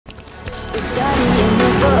We're studying the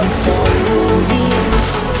books and movies.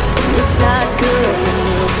 It's not good and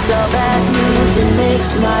it's all bad news that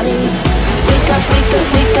makes money. Wake up, wake up,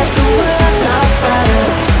 wake up, the world's on fire.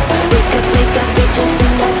 Wake up, it just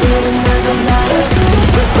elected another matter.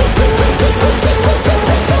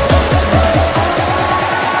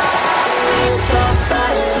 It's on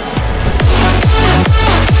fire.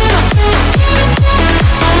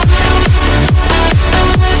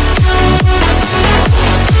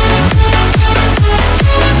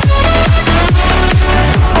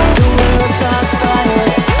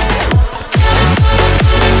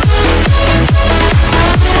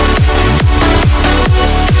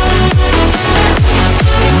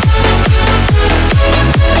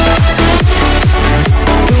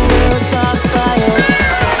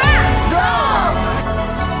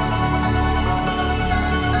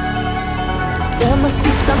 There must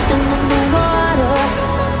be something in the water.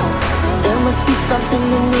 There must be something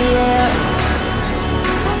in the air.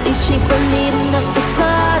 These sheep are leading us to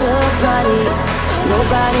slaughter, bloody.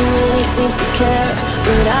 Nobody really seems to care.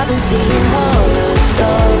 But I've been seeing horror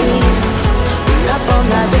stories. Been up all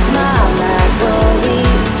night with my mad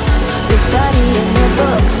worries. Been studying the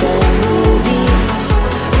books and movies.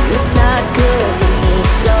 It's not good,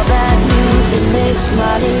 it's all bad news that makes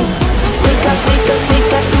money. Wake up, wake up,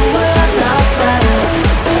 wake up, the world's on fire.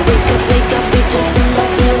 Wake up, it just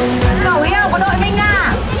elected. Khẩu hiệu của đội mình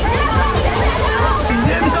là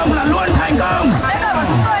Chiến công là luôn thành công. đội của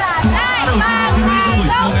chúng tôi là đại bàng thành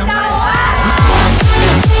công đầu á.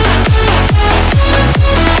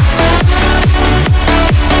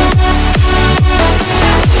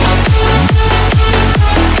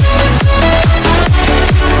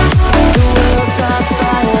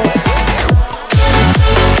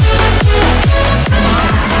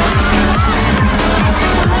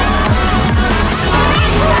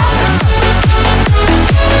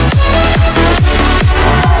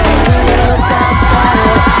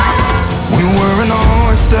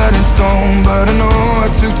 Set in stone, but I know I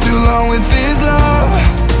took too long with this love.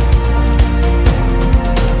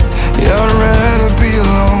 Yeah, I'd rather be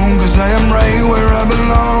alone, cause I am right where I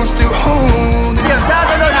belong, still holding. Kiểm tra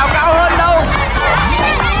cho đội nào cao hơn đâu.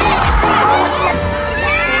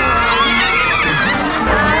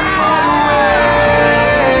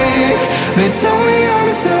 They tell me I'm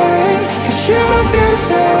insane, cause you don't feel the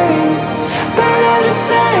same, but I just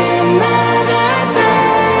stay another day.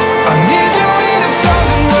 I need you in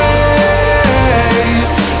 1,000 ways,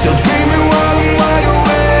 still dreaming while I'm wide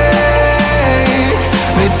awake.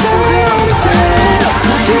 They tell me I'm insane,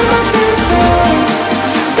 cause you don't feel the same,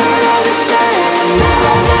 but I just stay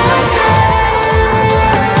another day.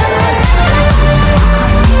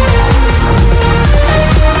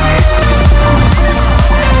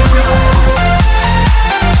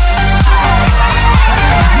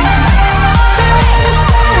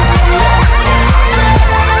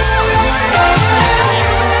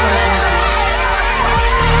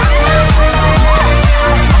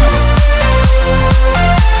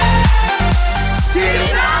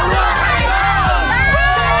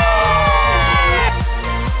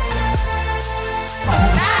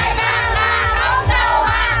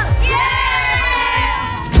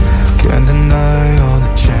 Can't deny all the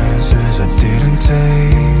chances I didn't take.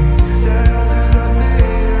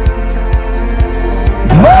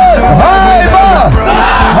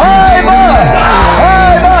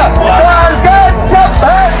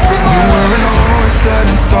 Set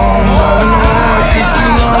in stone, but I know I took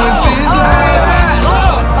too long with this love.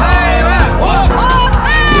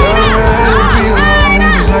 Yeah, I'd rather be alone,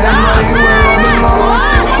 cause I am right where I belong,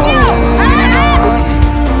 still holding on.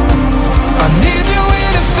 I need you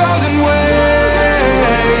in 1,000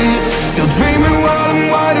 ways, still dreaming while I'm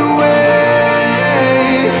wide awake.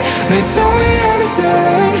 They tell me I'm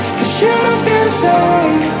insane, cause you don't feel the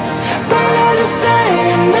same, but I just stay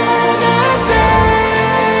in there.